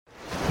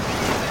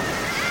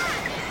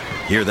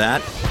Hear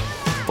that?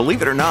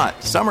 Believe it or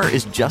not, summer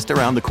is just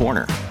around the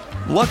corner.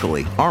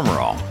 Luckily, Armor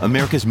All,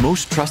 America's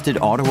most trusted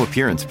auto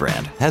appearance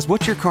brand, has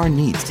what your car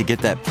needs to get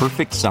that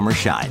perfect summer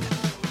shine.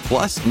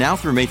 Plus, now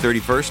through May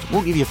 31st,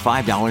 we'll give you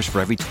 $5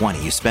 for every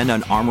 $20 you spend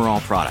on Armor All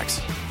products.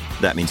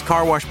 That means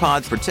car wash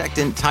pods,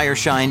 protectant, tire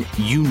shine,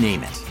 you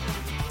name it.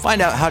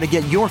 Find out how to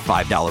get your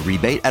 $5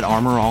 rebate at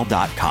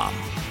armorall.com.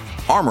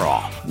 Armor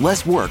All,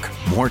 less work,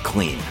 more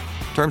clean.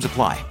 Terms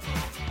apply.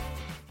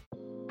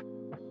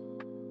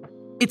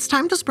 It's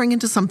time to spring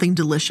into something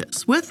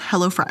delicious with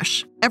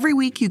HelloFresh. Every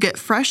week, you get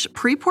fresh,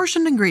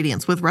 pre-portioned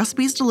ingredients with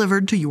recipes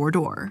delivered to your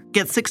door.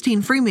 Get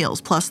 16 free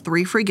meals plus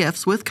 3 free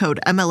gifts with code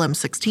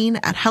MLM16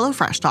 at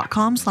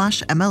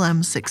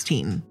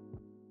hellofresh.com/MLM16.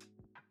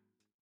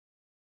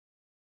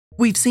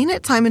 We've seen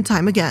it time and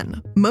time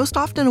again, most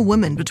often a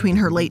woman between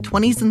her late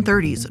 20s and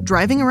 30s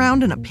driving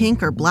around in a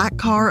pink or black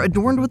car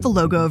adorned with the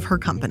logo of her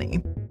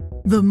company.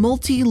 The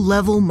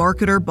multi-level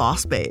marketer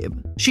boss babe.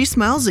 She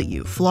smiles at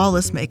you,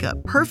 flawless makeup,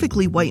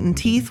 perfectly whitened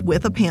teeth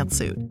with a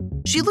pantsuit.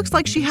 She looks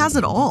like she has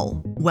it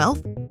all: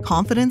 wealth,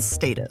 confidence,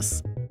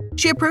 status.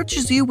 She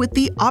approaches you with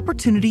the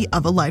opportunity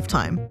of a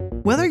lifetime.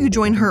 Whether you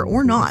join her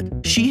or not,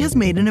 she has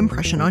made an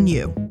impression on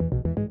you.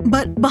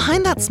 But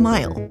behind that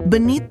smile,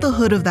 beneath the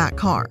hood of that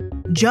car,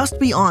 just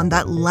beyond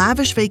that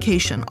lavish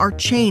vacation are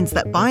chains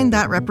that bind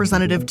that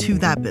representative to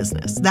that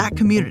business, that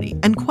community,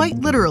 and quite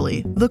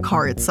literally, the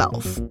car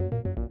itself.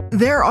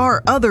 There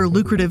are other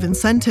lucrative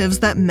incentives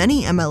that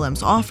many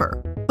MLMs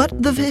offer, but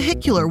the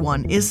vehicular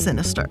one is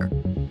sinister.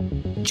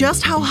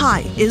 Just how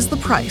high is the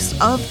price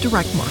of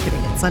direct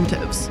marketing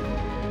incentives?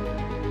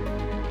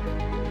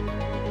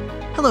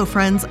 Hello,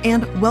 friends,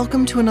 and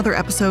welcome to another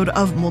episode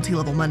of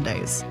Multi-Level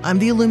Mondays. I'm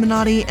the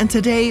Illuminati, and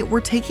today we're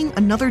taking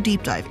another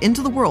deep dive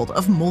into the world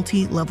of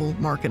multi-level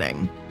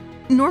marketing.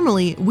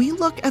 Normally, we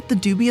look at the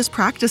dubious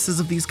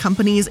practices of these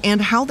companies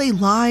and how they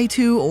lie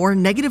to or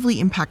negatively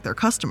impact their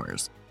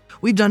customers.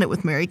 We've done it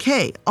with Mary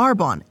Kay,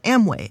 Arbonne,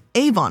 Amway,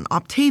 Avon,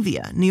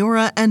 Optavia,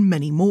 Neora, and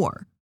many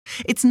more.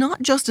 It's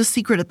not just a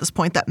secret at this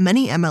point that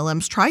many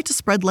MLMs try to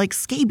spread like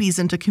scabies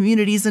into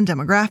communities and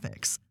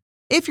demographics.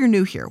 If you're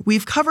new here,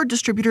 we've covered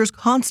distributors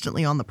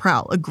constantly on the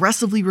prowl,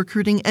 aggressively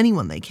recruiting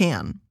anyone they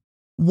can.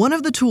 One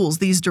of the tools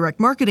these direct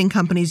marketing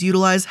companies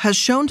utilize has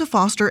shown to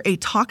foster a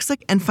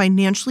toxic and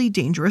financially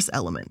dangerous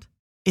element: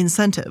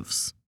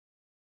 incentives.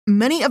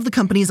 Many of the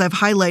companies I've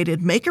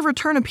highlighted make a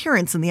return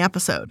appearance in the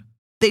episode.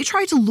 They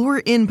try to lure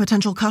in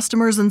potential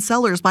customers and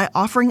sellers by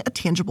offering a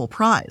tangible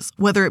prize,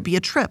 whether it be a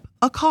trip,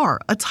 a car,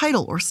 a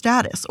title or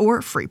status,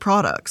 or free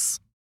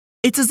products.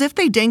 It's as if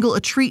they dangle a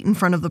treat in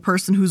front of the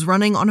person who's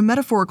running on a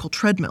metaphorical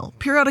treadmill,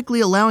 periodically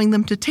allowing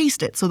them to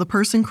taste it so the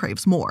person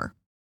craves more.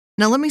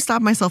 Now let me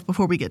stop myself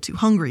before we get too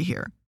hungry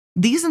here.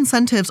 These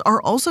incentives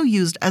are also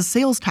used as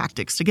sales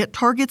tactics to get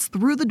targets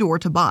through the door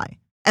to buy,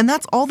 and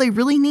that's all they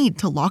really need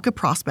to lock a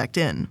prospect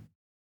in.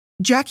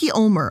 Jackie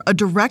Ulmer, a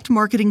direct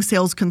marketing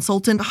sales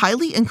consultant,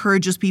 highly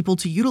encourages people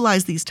to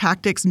utilize these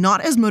tactics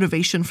not as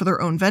motivation for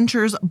their own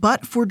ventures,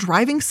 but for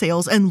driving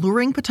sales and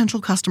luring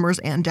potential customers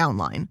and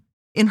downline.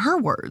 In her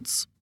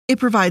words, it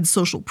provides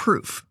social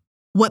proof.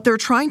 What they're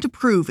trying to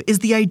prove is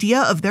the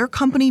idea of their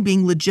company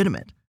being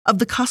legitimate, of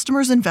the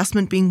customer's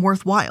investment being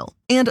worthwhile,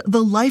 and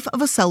the life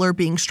of a seller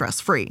being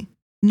stress-free.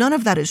 None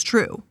of that is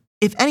true.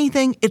 If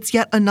anything, it's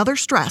yet another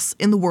stress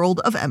in the world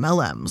of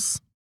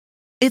MLMs.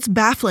 It's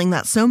baffling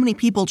that so many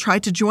people try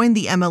to join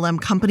the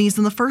MLM companies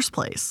in the first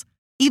place.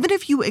 Even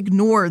if you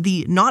ignore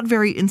the not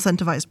very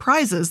incentivized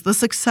prizes, the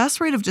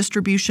success rate of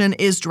distribution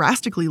is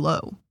drastically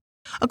low.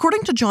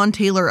 According to John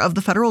Taylor of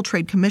the Federal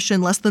Trade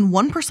Commission, less than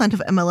 1%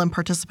 of MLM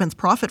participants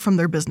profit from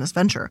their business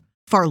venture,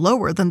 far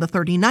lower than the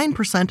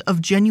 39%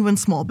 of genuine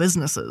small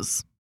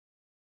businesses.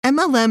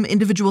 MLM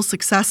individual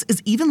success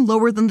is even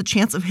lower than the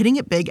chance of hitting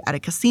it big at a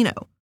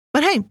casino.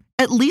 But hey,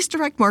 at least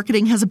direct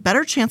marketing has a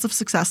better chance of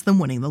success than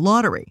winning the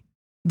lottery.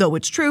 Though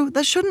it's true,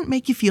 that shouldn't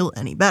make you feel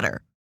any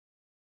better.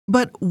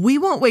 But we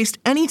won't waste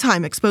any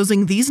time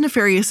exposing these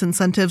nefarious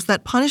incentives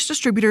that punish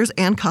distributors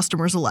and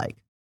customers alike.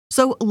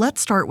 So let's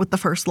start with the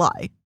first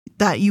lie,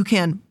 that you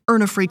can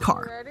earn a free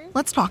car.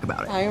 Let's talk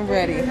about it. I am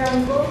ready.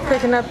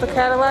 Picking up the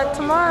Cadillac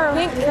tomorrow.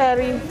 Pink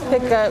Caddy,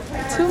 pick up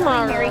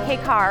tomorrow. Mary Kay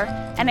car,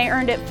 and I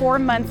earned it 4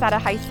 months out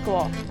of high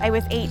school. I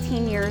was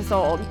 18 years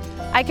old.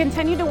 I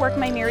continued to work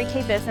my Mary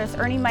Kay business,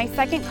 earning my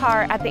second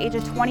car at the age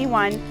of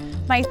 21,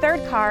 my third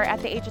car at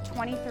the age of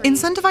 23.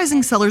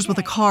 Incentivizing sellers with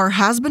a car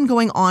has been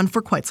going on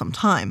for quite some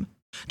time.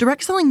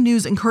 Direct Selling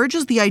News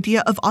encourages the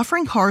idea of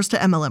offering cars to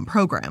MLM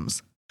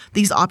programs.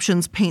 These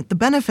options paint the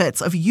benefits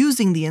of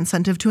using the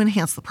incentive to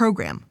enhance the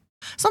program.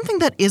 Something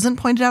that isn't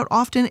pointed out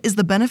often is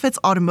the benefits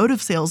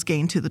automotive sales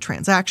gain to the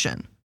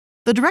transaction.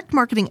 The direct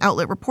marketing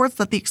outlet reports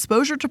that the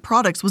exposure to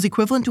products was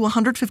equivalent to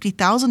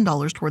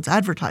 $150,000 towards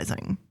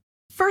advertising.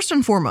 First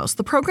and foremost,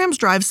 the programs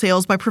drive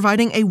sales by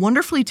providing a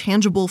wonderfully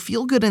tangible,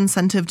 feel-good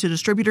incentive to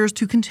distributors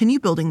to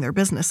continue building their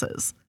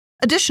businesses.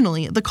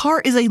 Additionally, the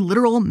car is a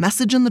literal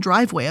message in the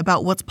driveway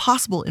about what's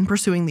possible in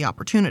pursuing the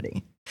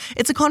opportunity.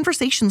 It's a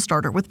conversation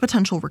starter with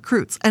potential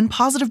recruits and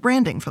positive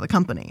branding for the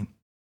company.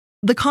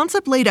 The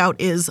concept laid out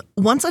is,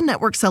 once a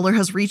network seller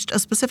has reached a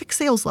specific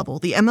sales level,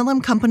 the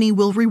MLM company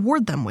will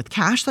reward them with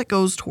cash that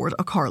goes toward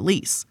a car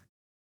lease.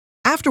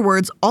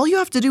 Afterwards, all you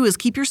have to do is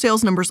keep your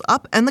sales numbers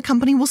up and the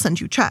company will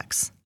send you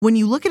checks. When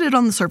you look at it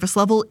on the surface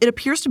level, it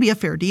appears to be a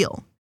fair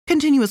deal.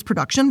 Continuous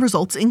production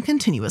results in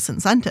continuous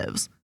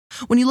incentives.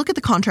 When you look at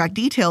the contract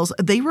details,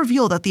 they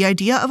reveal that the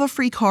idea of a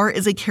free car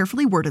is a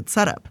carefully worded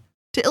setup.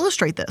 To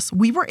illustrate this,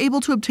 we were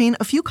able to obtain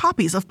a few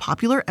copies of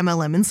popular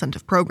MLM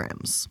incentive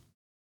programs.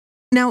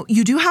 Now,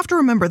 you do have to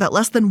remember that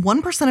less than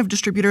 1% of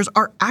distributors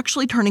are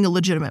actually turning a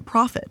legitimate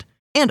profit,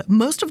 and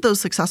most of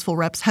those successful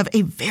reps have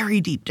a very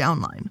deep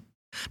downline.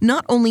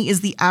 Not only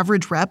is the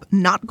average rep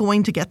not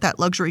going to get that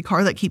luxury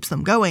car that keeps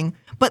them going,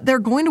 but they're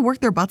going to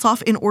work their butts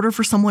off in order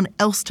for someone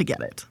else to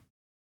get it.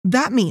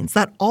 That means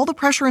that all the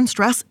pressure and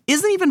stress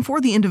isn't even for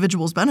the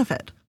individual's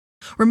benefit.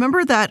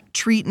 Remember that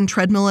treat and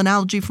treadmill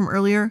analogy from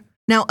earlier?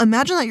 Now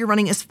imagine that you're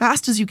running as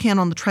fast as you can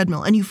on the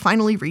treadmill and you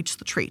finally reach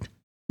the treat.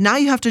 Now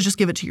you have to just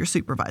give it to your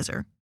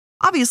supervisor.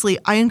 Obviously,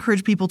 I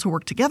encourage people to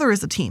work together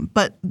as a team,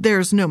 but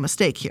there's no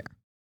mistake here.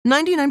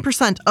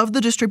 99% of the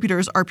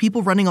distributors are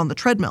people running on the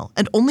treadmill,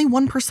 and only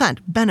 1%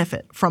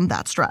 benefit from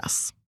that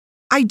stress.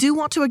 I do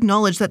want to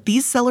acknowledge that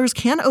these sellers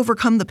can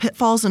overcome the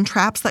pitfalls and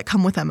traps that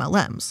come with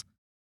MLMs.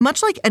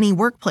 Much like any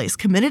workplace,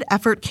 committed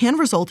effort can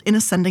result in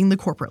ascending the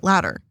corporate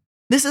ladder.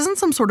 This isn't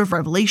some sort of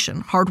revelation.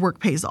 Hard work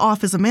pays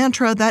off is a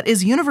mantra that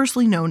is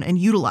universally known and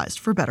utilized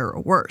for better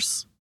or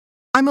worse.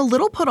 I'm a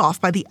little put off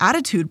by the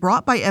attitude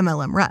brought by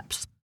MLM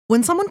reps.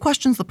 When someone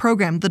questions the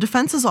program, the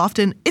defense is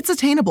often, it's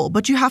attainable,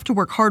 but you have to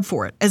work hard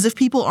for it, as if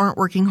people aren't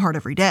working hard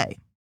every day.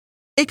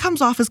 It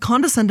comes off as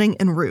condescending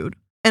and rude,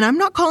 and I'm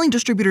not calling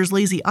distributors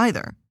lazy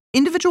either.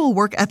 Individual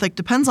work ethic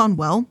depends on,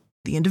 well,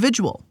 the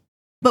individual.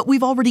 But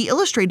we've already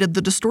illustrated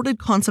the distorted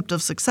concept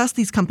of success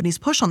these companies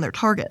push on their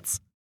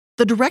targets.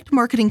 The direct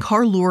marketing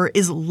car lure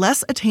is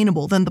less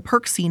attainable than the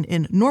perks seen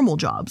in normal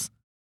jobs.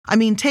 I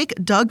mean, take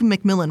Doug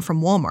McMillan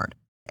from Walmart.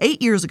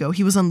 8 years ago,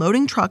 he was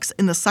unloading trucks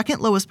in the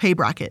second lowest pay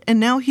bracket, and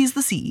now he's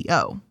the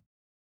CEO.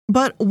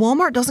 But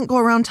Walmart doesn't go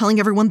around telling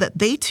everyone that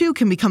they too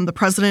can become the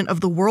president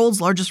of the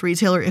world's largest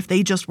retailer if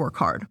they just work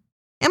hard.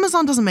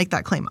 Amazon doesn't make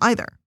that claim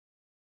either.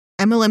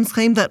 MLMs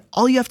claim that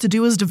all you have to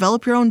do is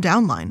develop your own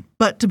downline,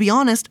 but to be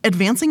honest,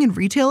 advancing in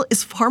retail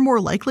is far more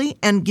likely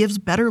and gives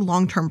better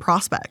long-term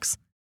prospects.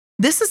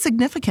 This is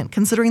significant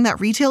considering that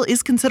retail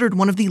is considered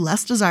one of the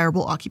less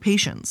desirable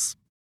occupations.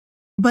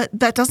 But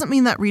that doesn't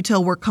mean that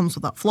retail work comes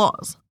without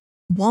flaws.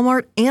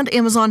 Walmart and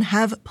Amazon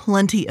have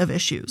plenty of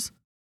issues.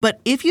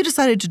 But if you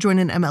decided to join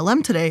an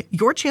MLM today,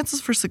 your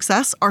chances for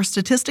success are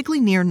statistically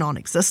near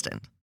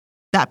non-existent.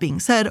 That being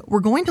said, we're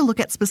going to look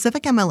at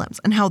specific MLMs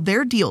and how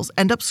their deals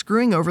end up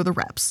screwing over the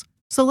reps.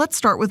 So let's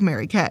start with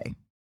Mary Kay.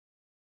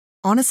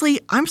 Honestly,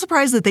 I'm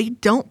surprised that they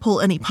don't pull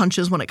any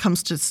punches when it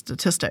comes to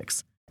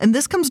statistics. And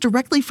this comes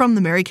directly from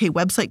the Mary Kay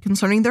website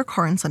concerning their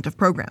car incentive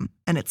program.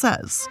 And it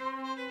says,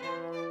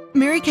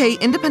 Mary Kay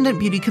independent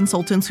beauty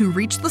consultants who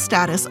reach the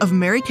status of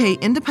Mary Kay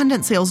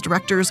independent sales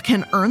directors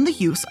can earn the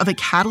use of a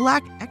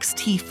Cadillac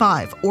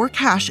XT5 or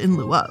cash in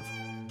lieu of.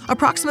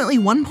 Approximately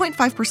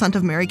 1.5%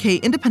 of Mary Kay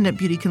independent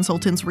beauty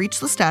consultants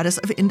reach the status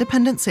of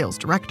independent sales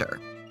director.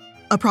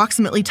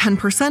 Approximately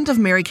 10% of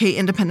Mary Kay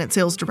independent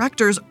sales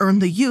directors earn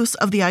the use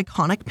of the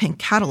iconic pink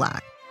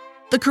Cadillac.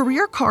 The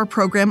Career Car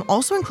program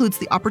also includes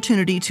the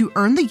opportunity to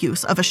earn the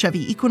use of a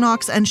Chevy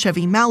Equinox and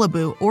Chevy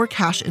Malibu or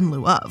cash in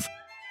lieu of.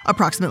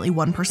 Approximately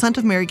 1%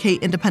 of Mary Kay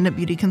independent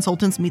beauty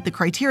consultants meet the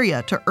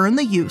criteria to earn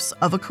the use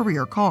of a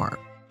career car.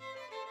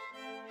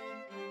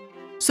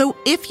 So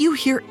if you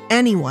hear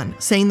anyone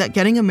saying that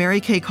getting a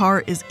Mary Kay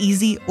car is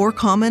easy or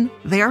common,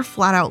 they are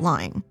flat out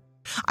lying.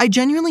 I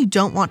genuinely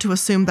don't want to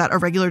assume that a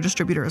regular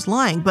distributor is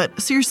lying, but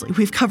seriously,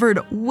 we've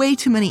covered way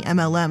too many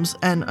MLMs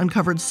and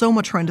uncovered so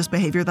much horrendous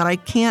behavior that I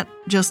can't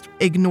just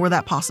ignore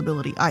that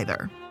possibility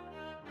either.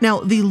 Now,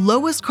 the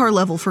lowest car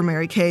level for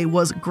Mary Kay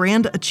was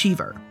Grand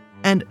Achiever.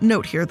 And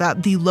note here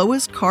that the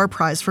lowest car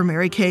prize for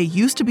Mary Kay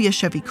used to be a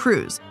Chevy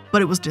Cruze,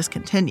 but it was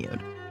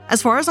discontinued.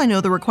 As far as I know,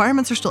 the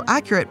requirements are still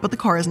accurate, but the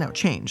car has now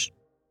changed.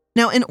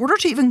 Now, in order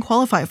to even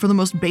qualify for the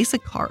most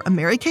basic car, a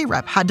Mary Kay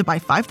rep had to buy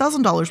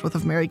 $5,000 worth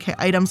of Mary Kay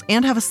items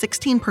and have a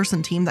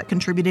 16-person team that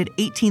contributed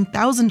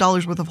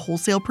 $18,000 worth of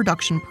wholesale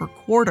production per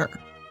quarter.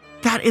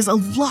 That is a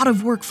lot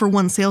of work for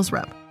one sales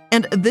rep,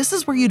 and this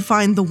is where you'd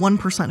find the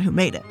 1% who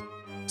made it.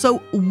 So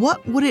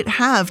what would it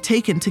have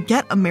taken to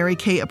get a Mary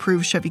Kay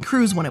approved Chevy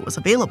Cruze when it was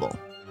available?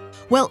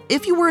 Well,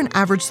 if you were an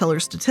average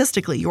seller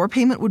statistically, your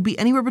payment would be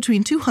anywhere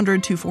between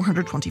 $200 to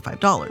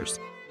 $425.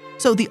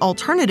 So the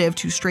alternative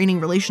to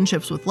straining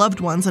relationships with loved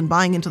ones and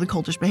buying into the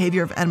cultish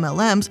behavior of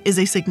MLMs is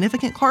a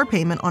significant car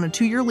payment on a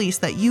 2-year lease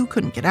that you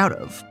couldn't get out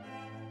of.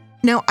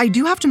 Now, I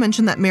do have to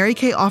mention that Mary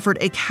Kay offered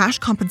a cash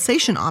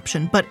compensation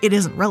option, but it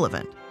isn't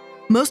relevant.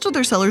 Most of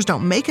their sellers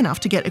don't make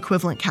enough to get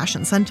equivalent cash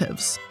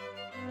incentives.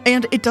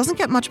 And it doesn't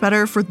get much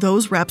better for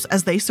those reps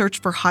as they search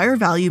for higher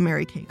value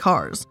Mary Kay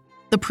cars.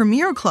 The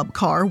Premier Club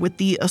car with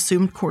the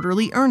assumed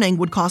quarterly earning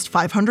would cost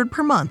 $500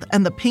 per month,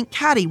 and the pink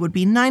Caddy would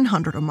be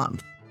 $900 a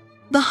month.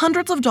 The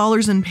hundreds of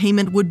dollars in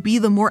payment would be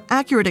the more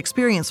accurate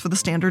experience for the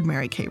standard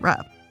Mary Kay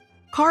rep.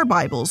 Car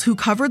Bibles, who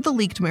covered the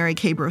leaked Mary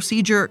Kay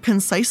procedure,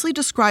 concisely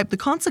described the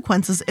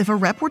consequences if a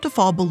rep were to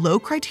fall below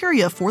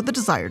criteria for the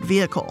desired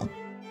vehicle.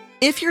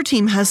 If your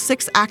team has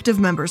 6 active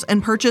members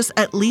and purchase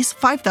at least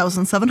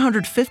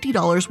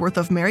 $5,750 worth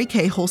of Mary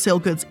Kay wholesale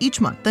goods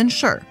each month, then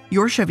sure,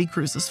 your Chevy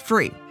Cruze is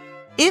free.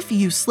 If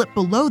you slip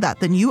below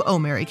that, then you owe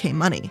Mary Kay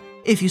money.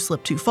 If you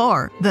slip too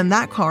far, then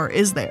that car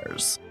is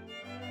theirs.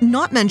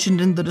 Not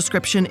mentioned in the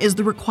description is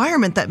the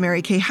requirement that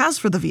Mary Kay has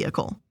for the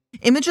vehicle.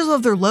 Images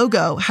of their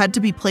logo had to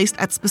be placed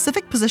at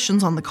specific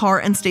positions on the car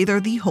and stay there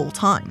the whole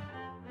time.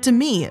 To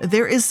me,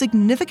 there is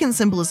significant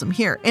symbolism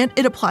here, and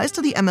it applies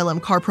to the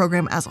MLM car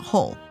program as a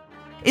whole.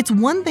 It's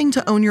one thing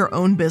to own your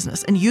own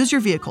business and use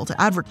your vehicle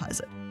to advertise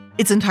it.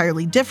 It's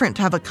entirely different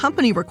to have a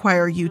company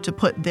require you to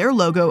put their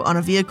logo on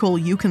a vehicle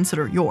you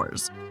consider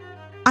yours.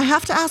 I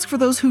have to ask for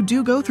those who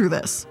do go through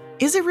this,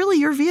 is it really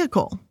your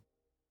vehicle?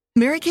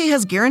 Mary Kay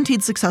has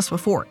guaranteed success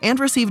before and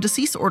received a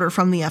cease order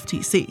from the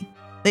FTC.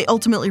 They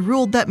ultimately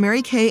ruled that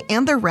Mary Kay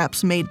and their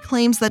reps made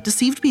claims that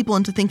deceived people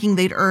into thinking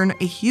they'd earn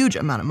a huge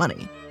amount of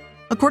money.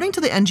 According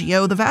to the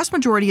NGO, the vast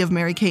majority of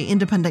Mary Kay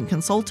independent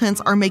consultants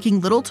are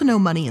making little to no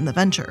money in the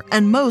venture,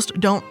 and most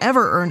don't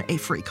ever earn a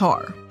free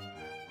car.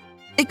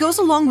 It goes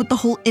along with the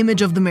whole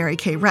image of the Mary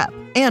Kay rep,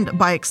 and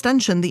by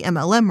extension, the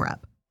MLM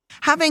rep.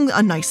 Having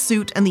a nice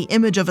suit and the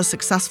image of a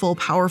successful,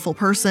 powerful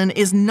person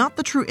is not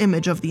the true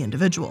image of the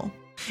individual.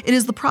 It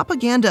is the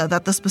propaganda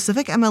that the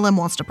specific MLM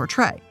wants to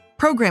portray,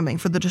 programming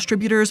for the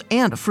distributors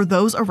and for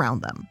those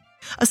around them.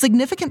 A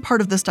significant part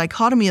of this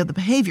dichotomy of the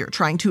behavior,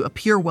 trying to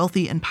appear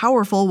wealthy and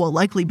powerful while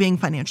likely being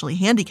financially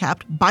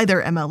handicapped by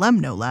their MLM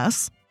no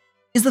less,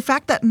 is the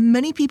fact that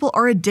many people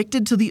are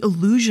addicted to the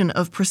illusion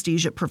of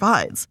prestige it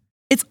provides.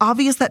 It's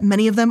obvious that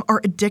many of them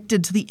are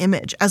addicted to the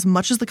image as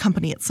much as the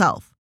company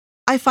itself.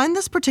 I find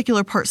this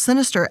particular part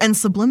sinister and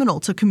subliminal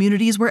to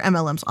communities where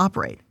MLMs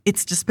operate.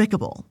 It's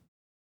despicable.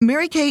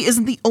 Mary Kay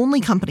isn't the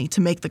only company to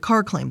make the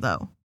car claim,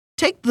 though.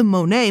 Take the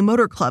Monet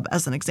Motor Club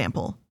as an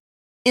example.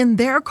 In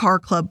their car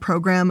club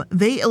program,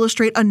 they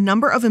illustrate a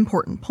number of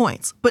important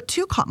points, but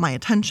 2 caught my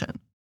attention.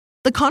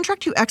 The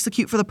contract you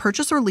execute for the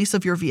purchase or lease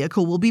of your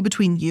vehicle will be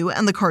between you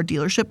and the car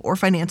dealership or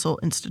financial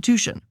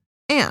institution.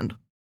 And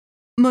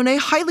Monet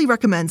highly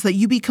recommends that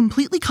you be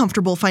completely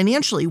comfortable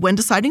financially when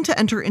deciding to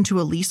enter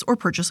into a lease or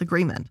purchase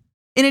agreement.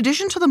 In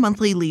addition to the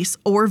monthly lease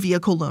or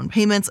vehicle loan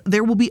payments,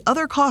 there will be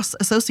other costs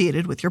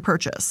associated with your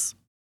purchase.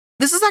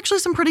 This is actually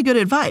some pretty good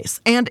advice,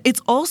 and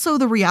it's also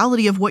the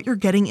reality of what you're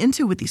getting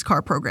into with these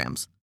car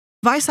programs.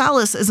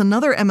 Visalis is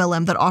another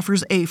MLM that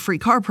offers a free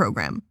car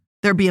program.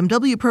 Their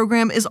BMW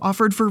program is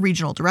offered for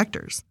regional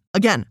directors.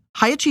 Again,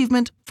 high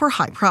achievement for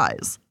high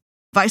prize.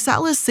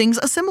 Visalis sings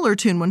a similar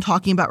tune when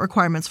talking about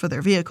requirements for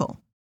their vehicle.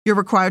 You're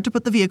required to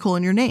put the vehicle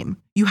in your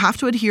name. You have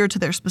to adhere to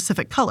their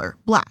specific color,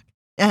 black,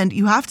 and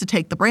you have to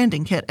take the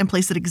branding kit and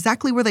place it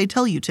exactly where they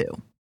tell you to.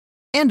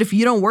 And if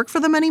you don't work for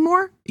them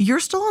anymore,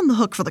 you're still on the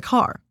hook for the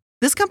car.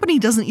 This company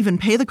doesn't even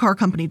pay the car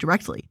company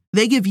directly.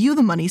 They give you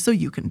the money so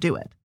you can do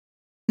it.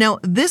 Now,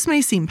 this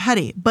may seem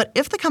petty, but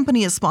if the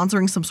company is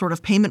sponsoring some sort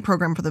of payment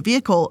program for the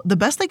vehicle, the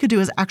best they could do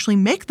is actually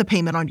make the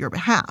payment on your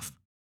behalf.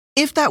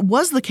 If that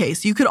was the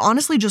case, you could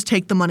honestly just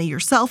take the money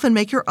yourself and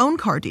make your own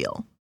car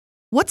deal.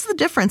 What's the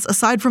difference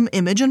aside from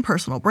image and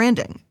personal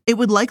branding? It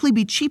would likely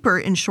be cheaper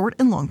in short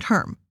and long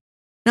term.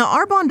 Now,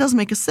 Arbonne does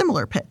make a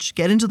similar pitch.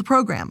 Get into the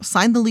program,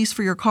 sign the lease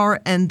for your car,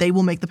 and they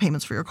will make the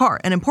payments for your car,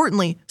 and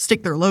importantly,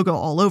 stick their logo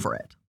all over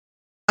it.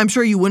 I'm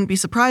sure you wouldn't be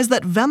surprised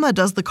that Vemma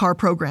does the car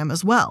program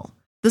as well.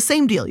 The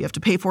same deal, you have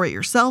to pay for it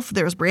yourself,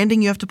 there's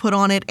branding you have to put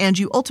on it, and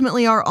you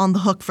ultimately are on the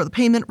hook for the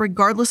payment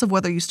regardless of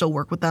whether you still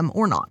work with them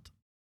or not.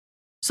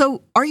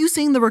 So, are you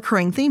seeing the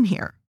recurring theme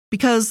here?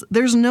 Because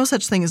there's no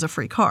such thing as a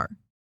free car.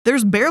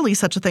 There's barely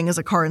such a thing as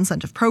a car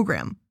incentive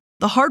program.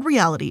 The hard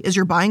reality is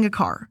you're buying a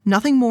car,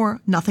 nothing more,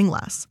 nothing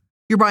less.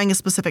 You're buying a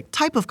specific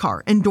type of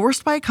car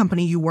endorsed by a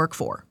company you work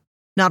for.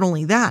 Not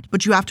only that,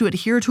 but you have to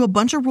adhere to a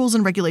bunch of rules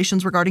and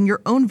regulations regarding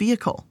your own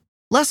vehicle.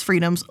 Less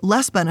freedoms,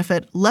 less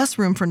benefit, less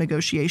room for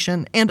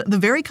negotiation, and the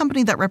very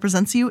company that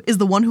represents you is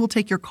the one who will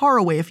take your car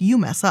away if you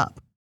mess up.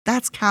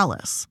 That's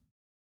callous.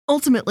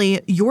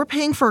 Ultimately, you're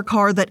paying for a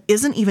car that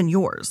isn't even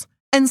yours,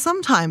 and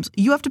sometimes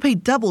you have to pay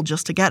double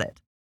just to get it.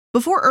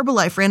 Before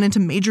Herbalife ran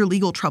into major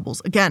legal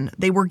troubles, again,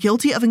 they were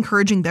guilty of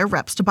encouraging their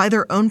reps to buy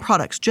their own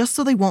products just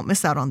so they won't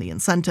miss out on the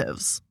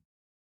incentives.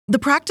 The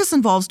practice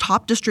involves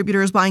top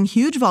distributors buying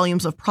huge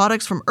volumes of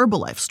products from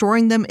Herbalife,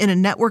 storing them in a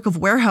network of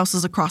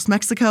warehouses across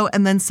Mexico,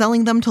 and then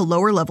selling them to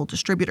lower-level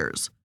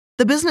distributors.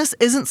 The business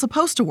isn't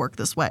supposed to work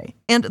this way,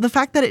 and the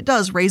fact that it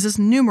does raises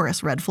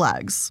numerous red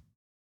flags.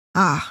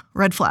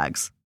 Red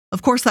flags.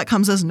 Of course, that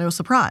comes as no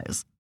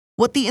surprise.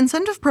 What the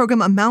incentive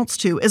program amounts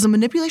to is a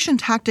manipulation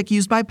tactic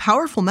used by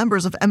powerful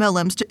members of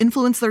MLMs to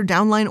influence their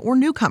downline or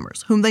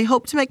newcomers, whom they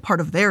hope to make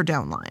part of their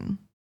downline.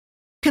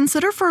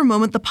 Consider for a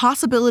moment the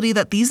possibility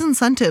that these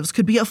incentives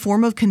could be a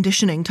form of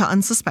conditioning to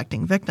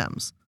unsuspecting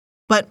victims.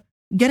 But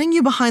getting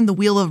you behind the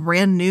wheel of a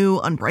brand new,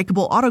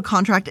 unbreakable auto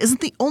contract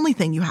isn't the only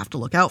thing you have to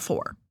look out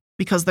for.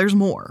 because there's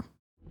more.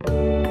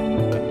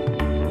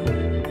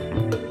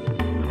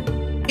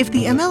 If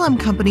the MLM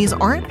companies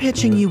aren't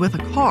pitching you with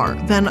a car,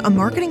 then a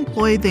marketing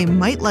ploy they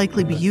might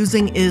likely be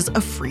using is a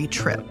free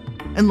trip.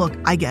 And look,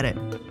 I get it.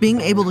 Being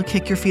able to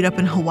kick your feet up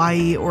in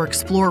Hawaii or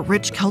explore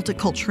rich Celtic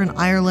culture in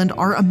Ireland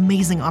are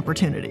amazing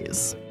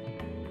opportunities.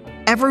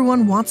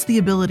 Everyone wants the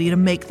ability to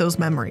make those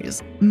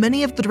memories.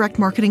 Many of the direct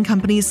marketing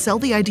companies sell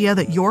the idea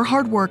that your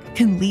hard work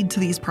can lead to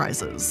these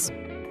prizes.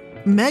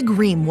 Meg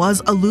Ream was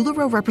a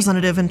LuLaRoe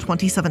representative in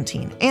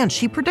 2017, and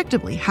she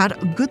predictably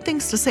had good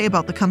things to say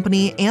about the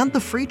company and the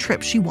free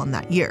trip she won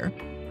that year.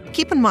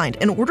 Keep in mind,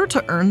 in order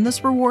to earn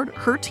this reward,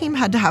 her team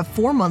had to have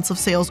 4 months of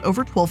sales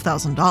over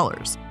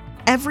 $12,000.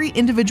 Every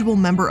individual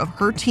member of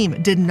her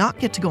team did not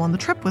get to go on the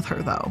trip with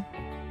her, though.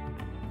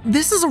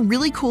 This is a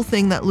really cool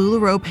thing that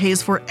LuLaRoe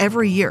pays for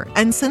every year,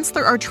 and since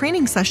there are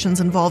training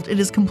sessions involved, it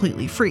is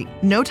completely free.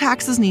 No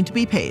taxes need to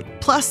be paid,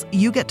 plus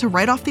you get to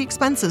write off the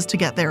expenses to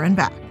get there and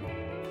back.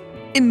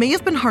 It may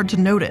have been hard to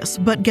notice,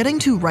 but getting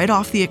to write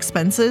off the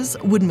expenses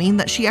would mean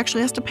that she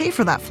actually has to pay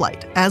for that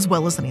flight, as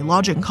well as any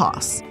lodging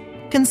costs.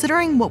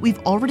 Considering what we've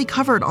already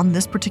covered on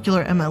this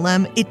particular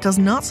MLM, it does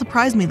not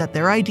surprise me that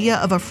their idea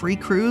of a free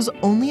cruise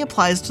only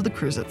applies to the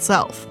cruise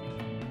itself.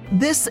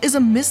 This is a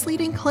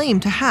misleading claim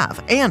to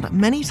have, and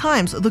many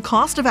times the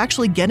cost of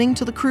actually getting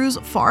to the cruise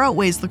far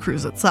outweighs the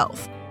cruise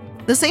itself.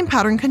 The same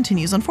pattern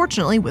continues,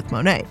 unfortunately, with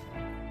Monet.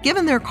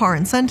 Given their car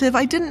incentive,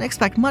 I didn't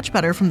expect much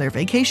better from their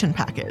vacation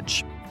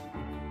package.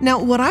 Now,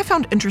 what I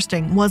found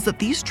interesting was that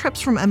these trips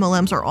from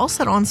MLMs are all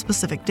set on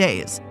specific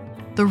days.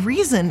 The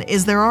reason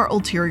is there are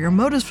ulterior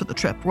motives for the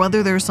trip,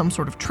 whether there's some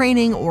sort of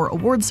training or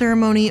award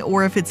ceremony,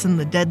 or if it's in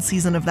the dead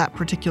season of that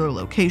particular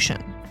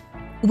location.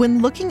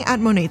 When looking at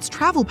Monat's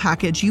travel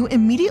package, you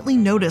immediately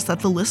notice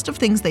that the list of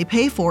things they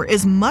pay for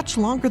is much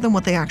longer than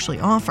what they actually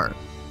offer.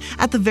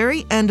 At the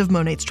very end of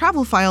Monat's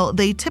travel file,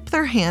 they tip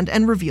their hand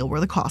and reveal where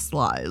the cost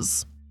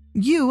lies.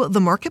 You, the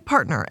market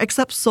partner,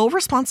 accept sole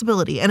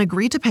responsibility and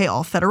agree to pay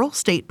all federal,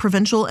 state,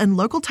 provincial, and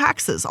local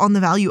taxes on the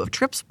value of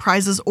trips,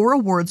 prizes, or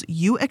awards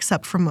you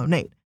accept from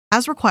Monat,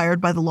 as required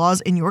by the laws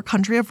in your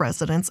country of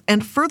residence,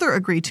 and further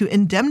agree to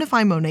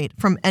indemnify Monat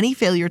from any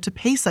failure to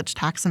pay such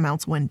tax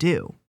amounts when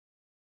due.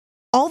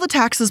 All the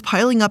taxes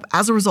piling up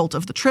as a result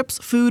of the trips,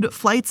 food,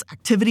 flights,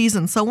 activities,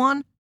 and so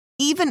on,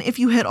 even if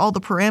you hit all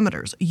the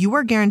parameters, you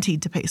are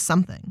guaranteed to pay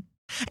something.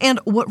 And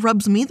what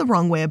rubs me the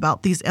wrong way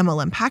about these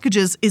MLM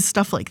packages is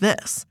stuff like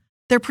this.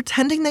 They're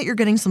pretending that you're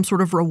getting some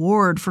sort of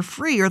reward for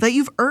free or that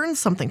you've earned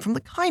something from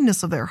the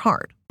kindness of their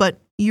heart,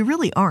 but you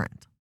really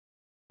aren't.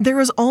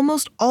 There is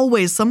almost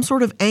always some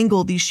sort of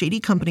angle these shady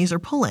companies are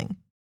pulling.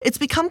 It's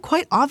become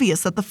quite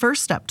obvious that the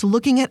first step to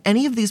looking at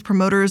any of these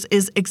promoters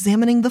is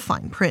examining the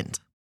fine print.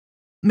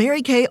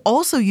 Mary Kay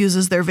also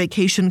uses their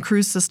vacation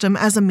cruise system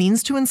as a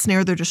means to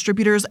ensnare their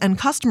distributors and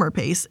customer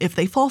base if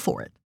they fall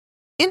for it.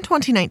 In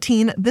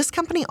 2019, this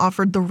company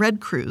offered the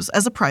Red Cruise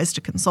as a prize to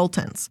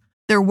consultants.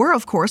 There were,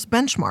 of course,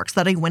 benchmarks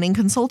that a winning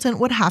consultant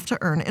would have to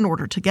earn in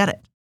order to get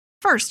it.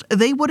 First,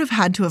 they would have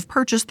had to have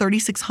purchased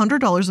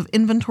 $3,600 of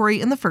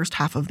inventory in the first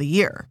half of the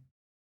year.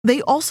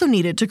 They also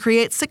needed to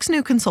create 6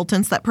 new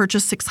consultants that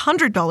purchased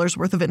 $600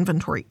 worth of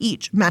inventory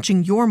each,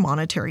 matching your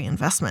monetary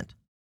investment.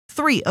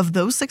 3 of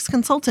those 6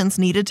 consultants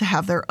needed to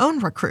have their own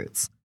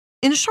recruits.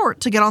 In short,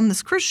 to get on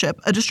this cruise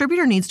ship, a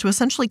distributor needs to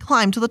essentially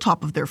climb to the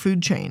top of their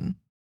food chain.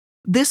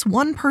 This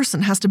one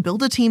person has to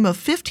build a team of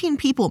 15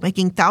 people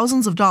making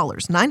thousands of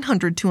dollars,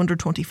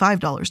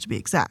 $225 to be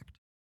exact.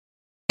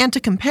 And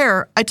to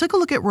compare, I took a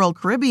look at Royal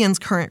Caribbean's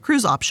current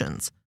cruise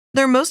options.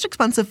 Their most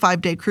expensive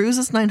 5-day cruise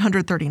is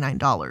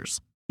 $939.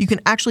 You can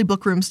actually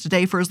book rooms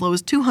today for as low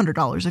as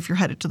 $200 if you're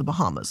headed to the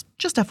Bahamas,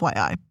 just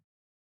FYI.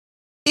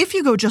 If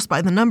you go just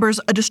by the numbers,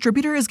 a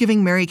distributor is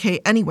giving Mary Kay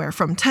anywhere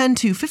from 10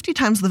 to 50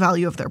 times the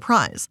value of their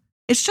prize.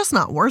 It's just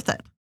not worth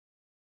it.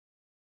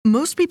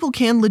 Most people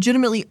can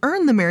legitimately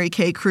earn the Mary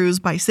Kay cruise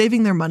by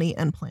saving their money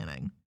and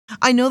planning.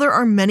 I know there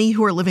are many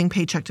who are living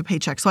paycheck to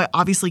paycheck, so I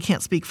obviously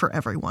can't speak for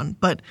everyone,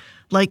 but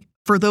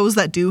for those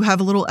that do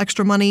have a little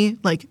extra money,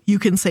 you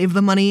can save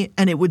the money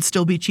and it would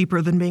still be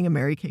cheaper than being a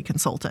Mary Kay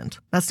consultant.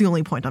 That's the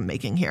only point I'm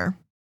making here.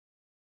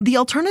 The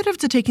alternative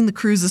to taking the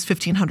cruise is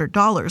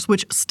 $1,500,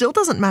 which still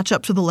doesn't match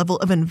up to the level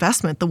of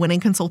investment the winning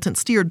consultant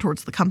steered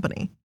towards the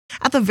company.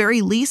 At the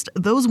very least,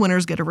 those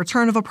winners get a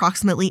return of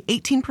approximately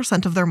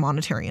 18% of their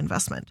monetary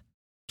investment.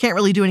 Can't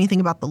really do anything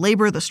about the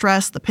labor, the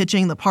stress, the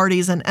pitching, the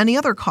parties, and any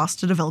other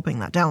cost to developing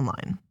that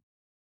downline.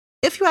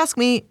 If you ask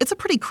me, it's a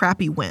pretty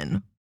crappy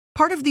win.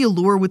 Part of the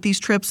allure with these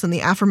trips and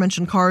the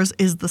aforementioned cars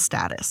is the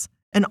status.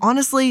 And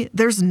honestly,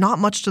 there's not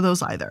much to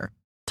those either.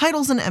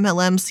 Titles in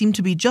MLM seem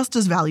to be just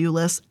as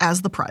valueless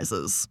as the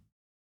prizes.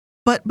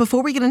 But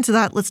before we get into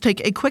that, let's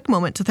take a quick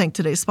moment to thank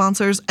today's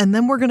sponsors, and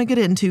then we're going to get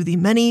into the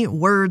many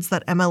words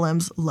that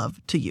MLMs love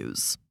to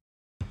use.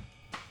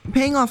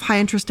 Paying off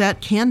high-interest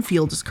debt can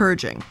feel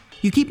discouraging.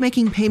 You keep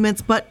making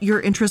payments, but your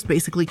interest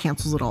basically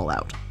cancels it all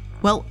out.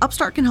 Well,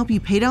 Upstart can help you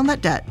pay down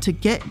that debt to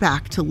get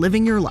back to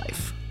living your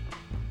life.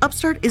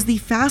 Upstart is the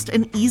fast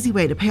and easy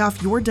way to pay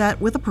off your debt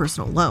with a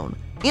personal loan,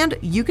 and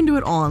you can do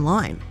it all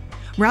online.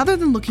 Rather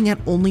than looking at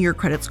only your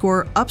credit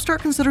score,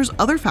 Upstart considers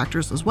other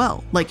factors as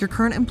well, like your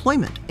current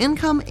employment,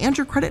 income, and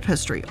your credit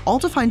history, all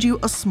to find you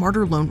a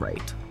smarter loan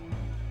rate.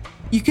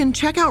 You can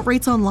check out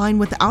rates online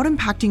without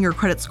impacting your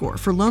credit score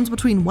for loans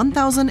between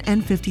 $1,000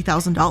 and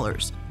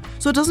 $50,000.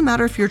 So it doesn't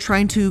matter if you're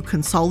trying to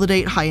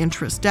consolidate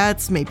high-interest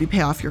debts, maybe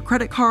pay off your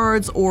credit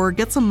cards, or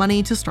get some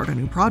money to start a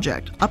new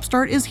project.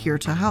 Upstart is here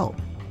to help.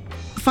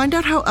 Find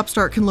out how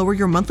Upstart can lower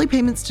your monthly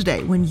payments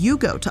today when you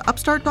go to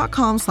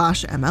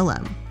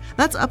upstart.com/MLM.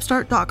 That's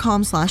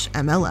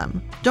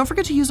upstart.com/MLM. Don't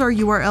forget to use our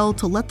URL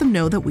to let them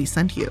know that we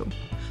sent you.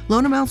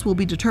 Loan amounts will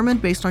be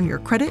determined based on your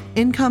credit,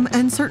 income,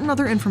 and certain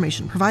other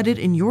information provided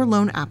in your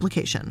loan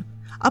application.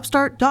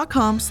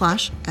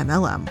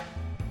 Upstart.com/MLM.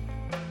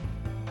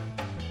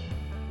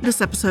 This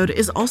episode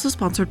is also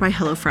sponsored by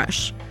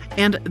HelloFresh,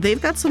 and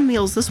they've got some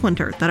meals this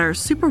winter that are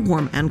super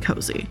warm and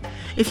cozy.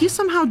 If you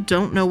somehow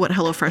don't know what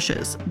HelloFresh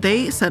is,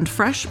 they send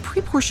fresh,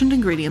 pre-portioned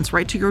ingredients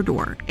right to your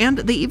door, and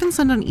they even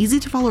send an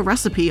easy-to-follow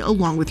recipe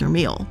along with your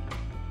meal.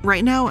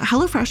 Right now,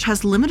 HelloFresh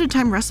has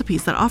limited-time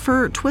recipes that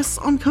offer twists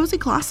on cozy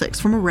classics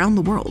from around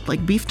the world,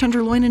 like beef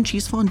tenderloin and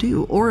cheese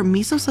fondue, or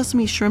miso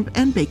sesame shrimp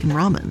and bacon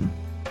ramen.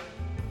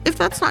 If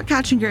that's not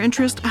catching your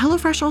interest,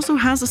 HelloFresh also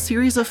has a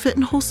series of fit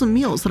and wholesome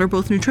meals that are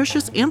both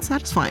nutritious and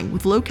satisfying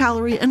with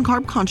low-calorie and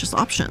carb-conscious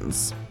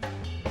options.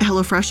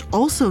 HelloFresh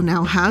also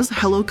now has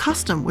Hello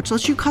Custom, which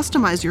lets you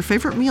customize your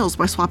favorite meals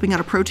by swapping out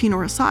a protein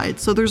or a side,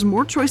 so there's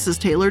more choices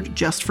tailored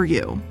just for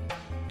you.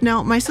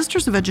 Now, my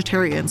sister's a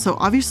vegetarian, so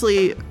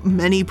obviously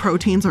many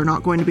proteins are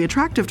not going to be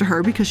attractive to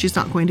her because she's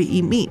not going to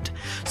eat meat.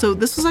 So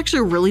this was actually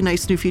a really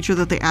nice new feature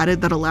that they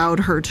added that allowed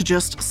her to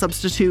just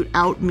substitute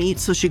out meat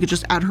so she could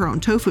just add her own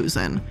tofus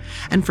in.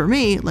 And for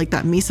me, like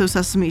that miso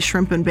sesame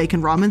shrimp and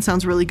bacon ramen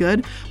sounds really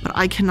good, but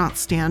I cannot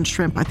stand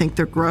shrimp. I think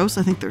they're gross.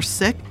 I think they're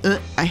sick.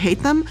 I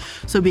hate them.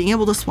 So being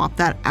able to swap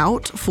that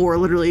out for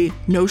literally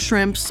no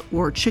shrimps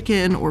or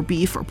chicken or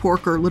beef or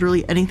pork or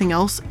literally anything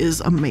else is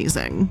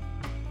amazing.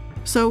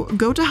 So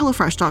go to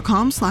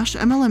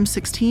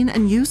HelloFresh.com/MLM16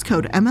 and use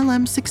code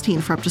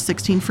MLM16 for up to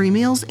 16 free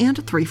meals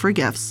and 3 free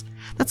gifts.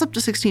 That's up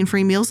to 16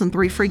 free meals and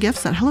 3 free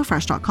gifts at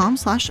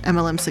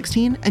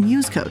HelloFresh.com/MLM16 and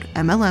use code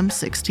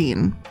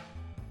MLM16.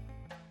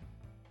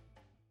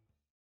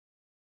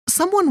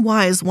 Someone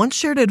wise once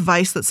shared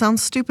advice that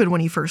sounds stupid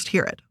when you first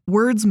hear it.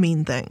 Words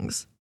mean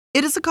things.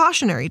 It is a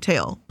cautionary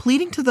tale,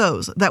 pleading to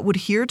those that would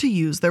hear to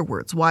use their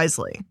words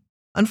wisely.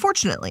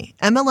 Unfortunately,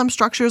 MLM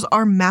structures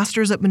are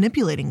masters at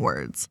manipulating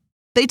words.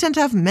 They tend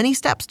to have many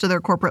steps to their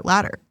corporate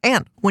ladder,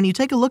 and when you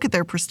take a look at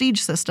their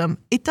prestige system,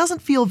 it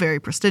doesn't feel very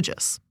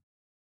prestigious.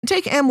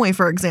 Take Amway,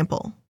 for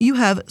example. You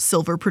have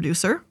Silver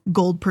Producer,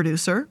 Gold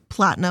Producer,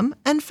 Platinum,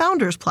 and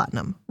Founders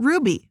Platinum,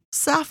 Ruby,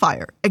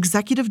 Sapphire,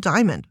 Executive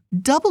Diamond,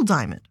 Double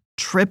Diamond,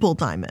 Triple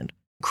Diamond,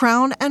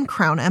 Crown, and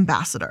Crown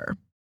Ambassador.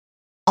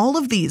 All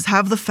of these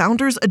have the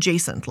Founders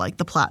adjacent, like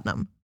the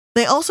Platinum.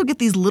 They also get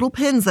these little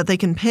pins that they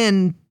can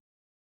pin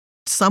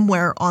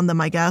somewhere on them,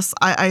 I guess.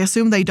 I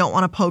assume they don't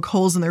want to poke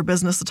holes in their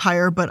business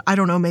attire, but I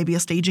don't know, maybe a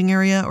staging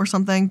area or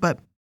something, but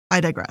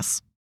I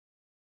digress.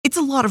 It's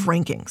a lot of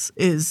rankings,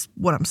 is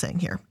what I'm saying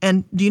here.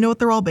 And do you know what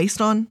they're all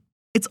based on?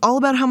 It's all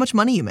about how much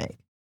money you make.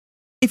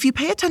 If you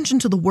pay attention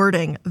to the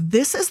wording,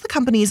 this is the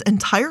company's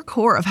entire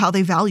core of how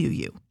they value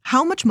you,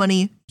 how much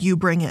money you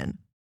bring in.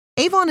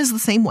 Avon is the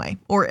same way,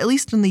 or at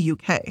least in the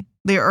UK.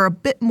 They are a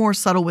bit more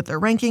subtle with their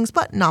rankings,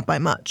 but not by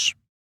much.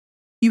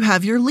 You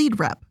have your lead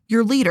rep,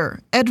 your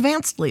leader,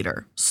 advanced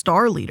leader,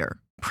 star leader,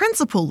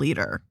 principal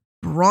leader,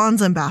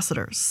 bronze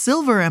ambassador,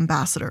 silver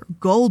ambassador,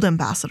 gold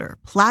ambassador,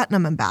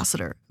 platinum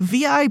ambassador,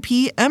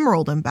 VIP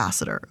emerald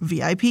ambassador,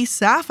 VIP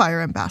sapphire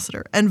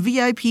ambassador, and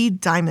VIP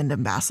diamond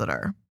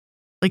ambassador.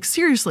 Like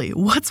seriously,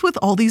 what's with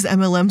all these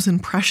MLMs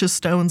and precious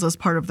stones as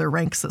part of their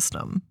rank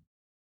system?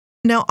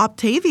 Now,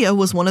 Optavia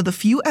was one of the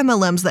few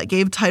MLMs that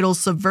gave titles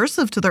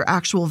subversive to their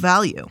actual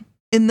value.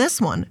 In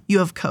this one, you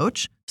have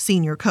coach,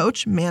 senior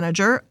coach,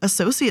 manager,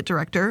 associate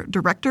director,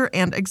 director,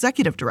 and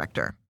executive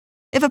director.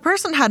 If a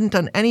person hadn't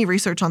done any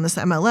research on this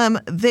MLM,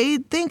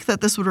 they'd think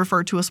that this would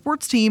refer to a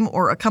sports team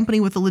or a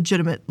company with a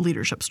legitimate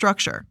leadership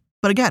structure.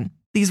 But again,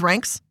 these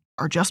ranks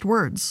are just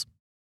words.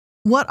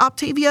 What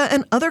Optavia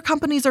and other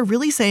companies are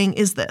really saying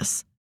is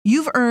this: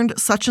 you've earned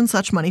such and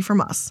such money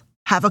from us.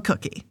 Have a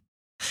cookie.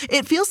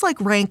 It feels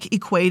like rank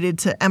equated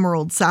to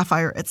emerald,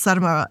 sapphire,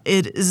 etc.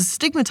 It is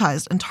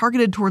stigmatized and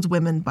targeted towards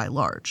women by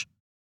large.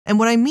 And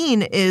what I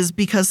mean is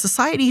because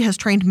society has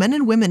trained men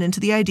and women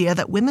into the idea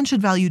that women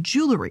should value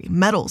jewelry,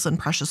 metals, and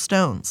precious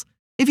stones.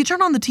 If you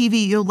turn on the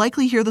TV, you'll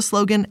likely hear the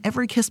slogan,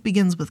 "Every kiss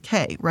begins with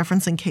K,"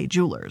 referencing K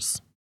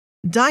Jewelers.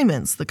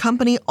 Diamonds, the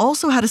company,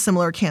 also had a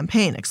similar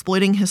campaign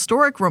exploiting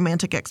historic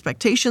romantic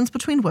expectations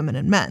between women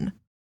and men.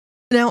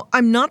 Now,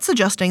 I'm not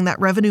suggesting that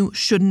revenue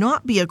should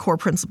not be a core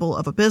principle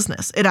of a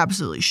business. It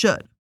absolutely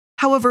should.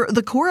 However,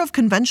 the core of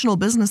conventional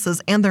businesses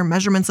and their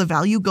measurements of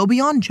value go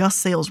beyond just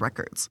sales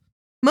records.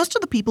 Most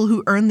of the people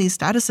who earn these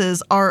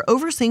statuses are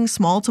overseeing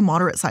small to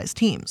moderate-sized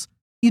teams.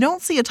 You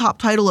don't see a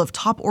top title of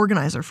top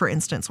organizer, for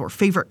instance, or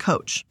favorite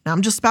coach. Now,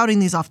 I'm just spouting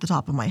these off the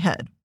top of my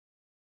head.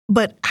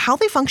 But how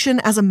they function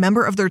as a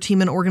member of their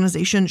team and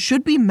organization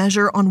should be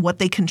measured on what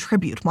they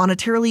contribute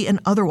monetarily and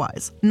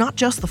otherwise, not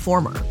just the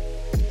former.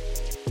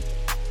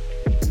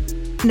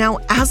 Now,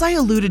 as I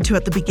alluded to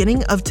at the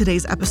beginning of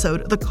today's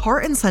episode, the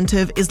car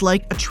incentive is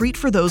like a treat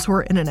for those who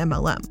are in an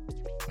MLM.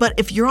 But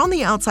if you're on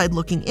the outside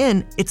looking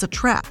in, it's a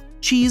trap,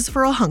 cheese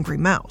for a hungry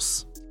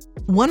mouse.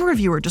 One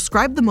reviewer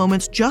described the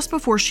moments just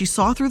before she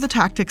saw through the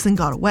tactics and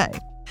got away.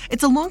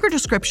 It's a longer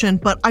description,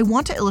 but I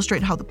want to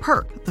illustrate how the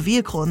perk, the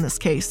vehicle in this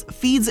case,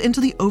 feeds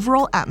into the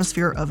overall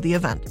atmosphere of the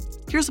event.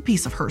 Here's a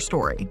piece of her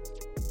story.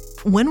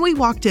 When we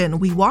walked in,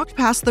 we walked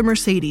past the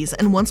Mercedes,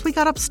 and once we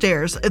got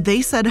upstairs,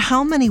 they said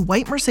how many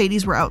white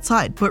Mercedes were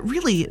outside, but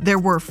really there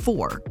were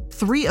 4,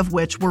 3 of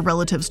which were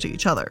relatives to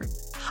each other.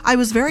 I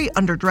was very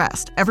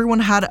underdressed. Everyone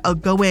had a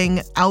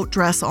going out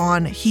dress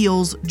on,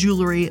 heels,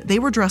 jewelry. They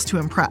were dressed to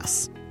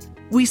impress.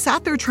 We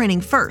sat through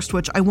training first,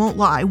 which I won't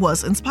lie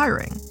was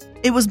inspiring.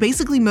 It was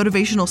basically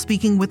motivational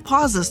speaking with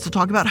pauses to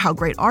talk about how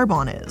great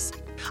Arbonne is.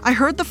 I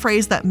heard the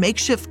phrase that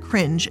makeshift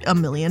cringe a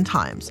million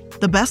times.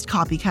 The best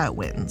copycat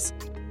wins.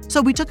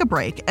 So we took a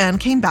break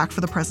and came back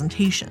for the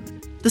presentation.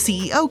 The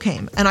CEO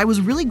came, and I was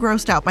really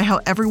grossed out by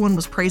how everyone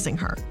was praising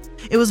her.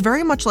 It was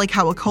very much like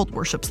how a cult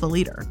worships the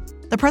leader.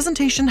 The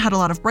presentation had a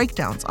lot of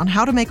breakdowns on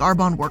how to make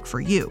Arbonne work for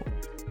you.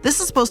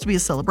 This is supposed to be a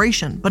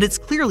celebration, but it's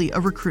clearly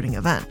a recruiting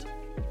event.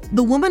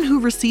 The woman who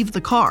received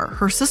the car,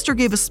 her sister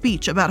gave a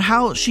speech about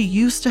how she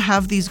used to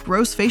have these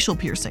gross facial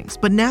piercings,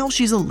 but now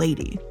she's a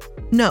lady.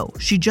 No,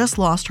 she just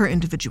lost her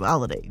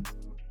individuality.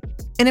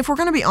 And if we're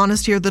going to be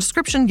honest here, the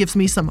description gives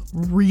me some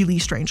really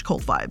strange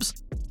cult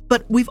vibes.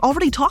 But we've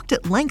already talked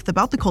at length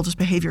about the cultist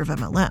behavior of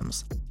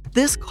MLMs.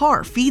 This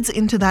car feeds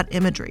into that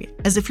imagery,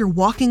 as if you're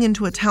walking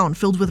into a town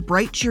filled with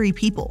bright, cheery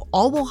people,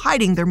 all while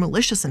hiding their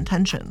malicious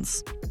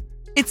intentions.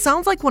 It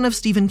sounds like one of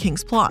Stephen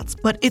King's plots,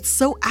 but it's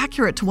so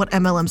accurate to what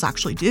MLMs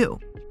actually do.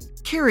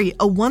 Carrie,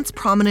 a once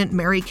prominent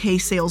Mary Kay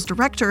sales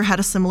director, had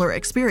a similar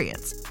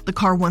experience, the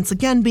car once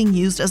again being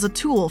used as a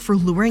tool for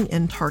luring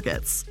in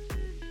targets.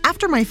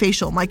 After my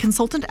facial, my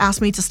consultant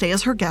asked me to stay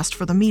as her guest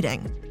for the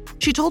meeting.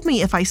 She told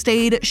me if I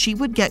stayed, she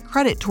would get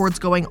credit towards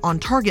going on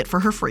target for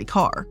her free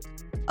car.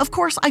 Of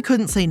course, I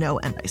couldn't say no,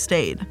 and I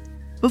stayed.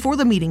 Before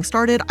the meeting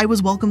started, I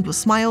was welcomed with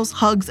smiles,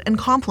 hugs, and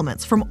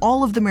compliments from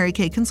all of the Mary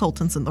Kay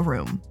consultants in the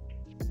room.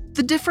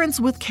 The difference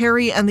with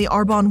Carrie and the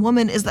Arbonne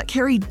woman is that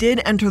Carrie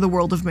did enter the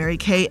world of Mary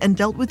Kay and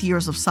dealt with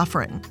years of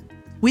suffering.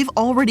 We've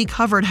already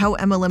covered how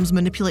MLMs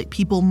manipulate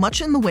people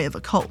much in the way of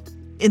a cult.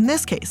 In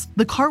this case,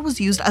 the car was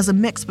used as a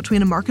mix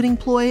between a marketing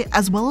ploy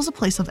as well as a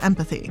place of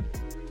empathy.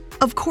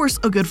 Of course,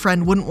 a good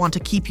friend wouldn't want to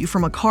keep you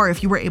from a car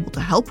if you were able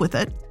to help with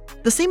it.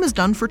 The same is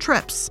done for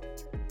trips.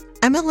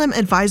 MLM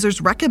advisors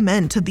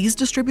recommend to these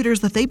distributors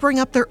that they bring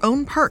up their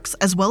own perks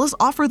as well as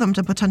offer them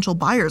to potential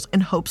buyers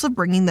in hopes of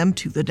bringing them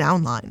to the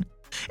downline.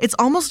 It's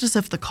almost as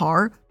if the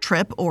car,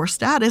 trip, or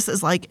status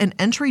is like an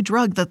entry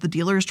drug that the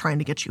dealer is trying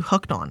to get you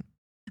hooked on.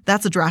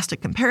 That's a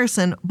drastic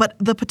comparison, but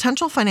the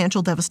potential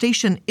financial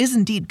devastation is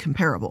indeed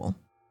comparable.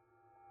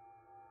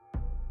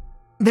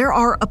 There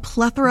are a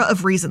plethora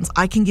of reasons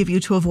I can give you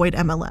to avoid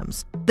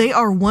MLMs. They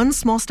are one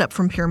small step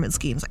from pyramid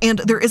schemes, and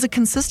there is a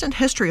consistent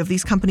history of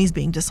these companies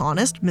being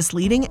dishonest,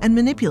 misleading, and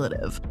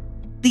manipulative.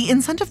 The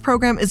incentive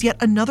program is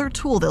yet another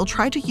tool they'll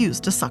try to use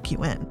to suck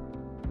you in.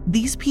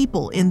 These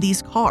people in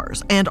these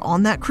cars and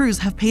on that cruise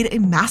have paid a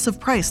massive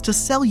price to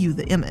sell you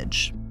the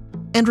image.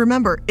 And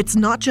remember, it's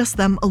not just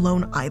them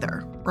alone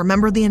either.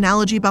 Remember the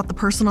analogy about the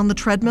person on the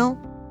treadmill?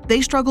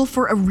 They struggle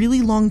for a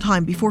really long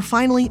time before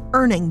finally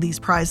earning these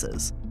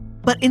prizes.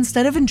 But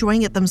instead of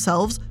enjoying it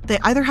themselves, they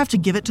either have to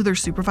give it to their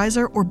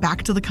supervisor or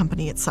back to the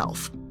company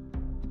itself.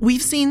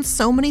 We've seen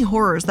so many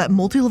horrors that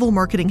multi-level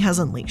marketing has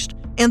unleashed,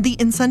 and the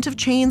incentive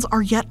chains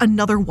are yet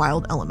another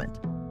wild element.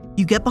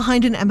 You get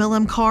behind an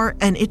MLM car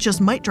and it just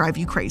might drive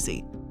you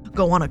crazy.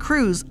 Go on a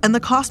cruise and the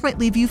cost might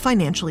leave you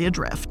financially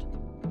adrift.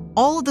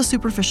 All of the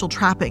superficial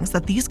trappings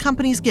that these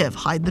companies give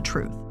hide the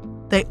truth.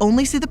 They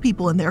only see the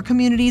people in their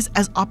communities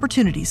as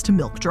opportunities to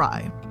milk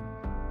dry.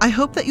 I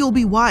hope that you'll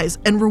be wise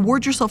and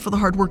reward yourself for the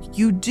hard work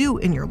you do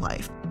in your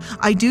life.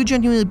 I do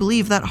genuinely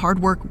believe that hard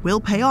work will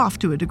pay off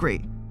to a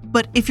degree.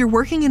 But if you're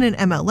working in an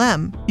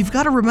MLM, you've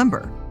got to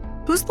remember,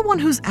 who's the one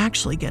who's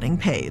actually getting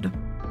paid?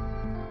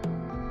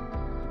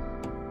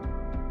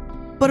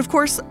 But of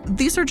course,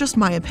 these are just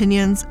my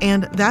opinions,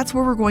 and that's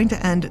where we're going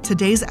to end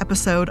today's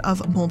episode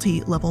of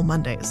Multi-Level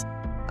Mondays.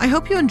 I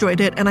hope you enjoyed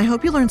it, and I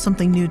hope you learned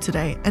something new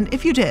today. And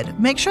if you did,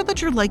 make sure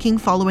that you're liking,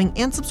 following,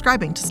 and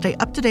subscribing to stay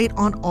up to date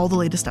on all the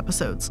latest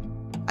episodes.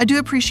 I do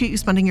appreciate you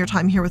spending your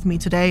time here with me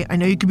today. I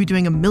know you could be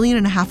doing 1.5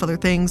 million other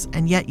things,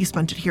 and yet you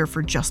spent it here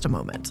for just a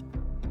moment.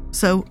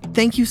 So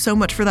thank you so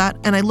much for that,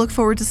 and I look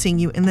forward to seeing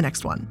you in the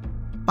next one.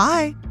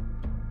 Bye!